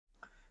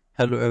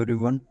Hello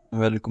everyone,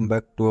 welcome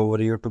back to our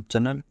YouTube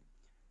channel.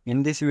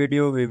 In this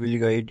video, we will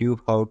guide you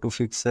how to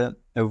fix a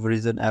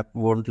Verizon app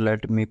won't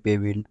let me pay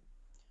bill.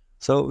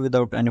 So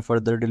without any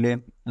further delay,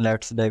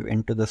 let's dive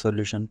into the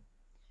solution.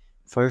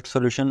 First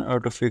solution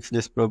to fix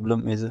this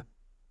problem is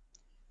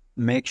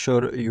make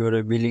sure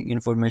your billing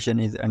information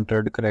is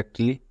entered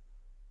correctly.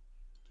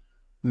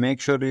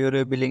 Make sure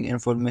your billing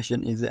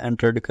information is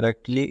entered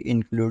correctly,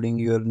 including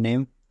your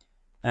name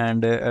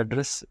and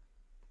address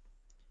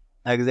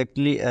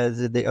exactly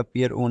as they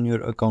appear on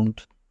your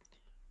account.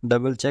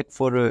 Double check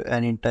for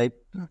any type.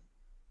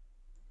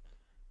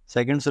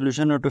 Second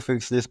solution to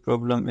fix this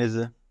problem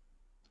is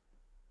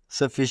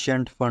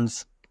sufficient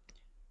funds.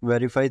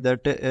 Verify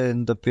that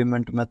the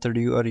payment method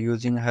you are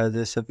using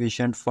has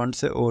sufficient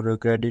funds or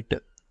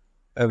credit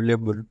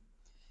available.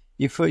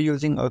 If you are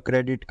using a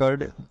credit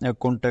card,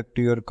 contact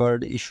your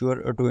card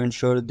issuer to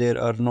ensure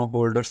there are no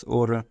holders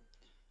or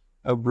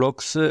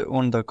blocks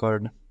on the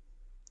card.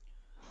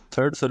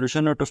 Third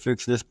solution to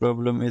fix this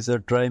problem is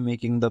try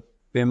making the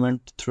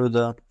payment through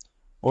the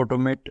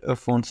automate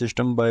phone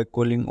system by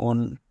calling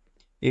on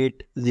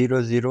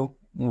 800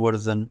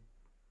 version.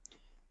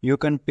 You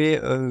can pay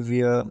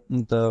via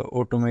the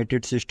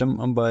automated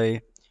system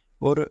by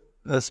or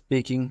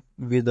speaking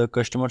with a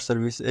customer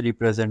service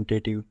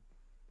representative.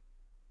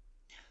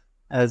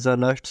 As a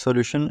last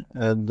solution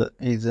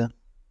is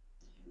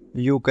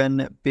you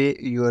can pay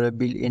your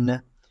bill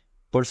in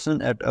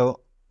person at a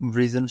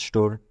Verizon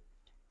store.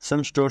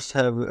 Some stores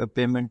have a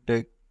payment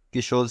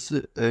kiosks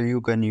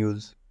you can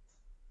use.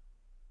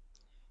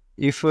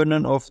 If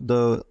none of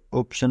the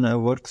option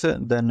works,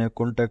 then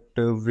contact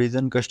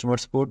Verizon customer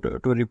support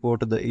to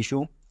report the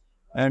issue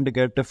and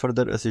get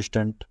further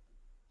assistance.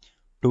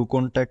 To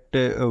contact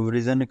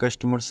Verizon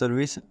customer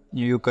service,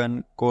 you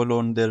can call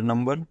on their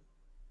number,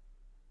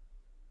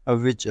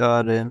 which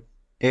are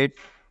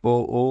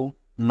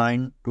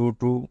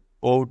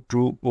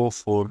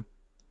 800-922-0204.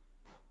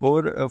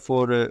 Or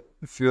for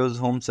Fuse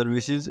Home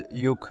Services,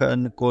 you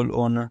can call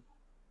on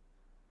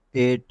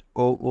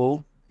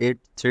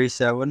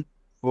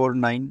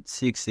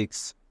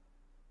 800-837-4966.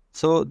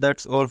 So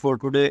that's all for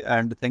today,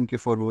 and thank you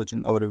for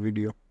watching our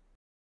video.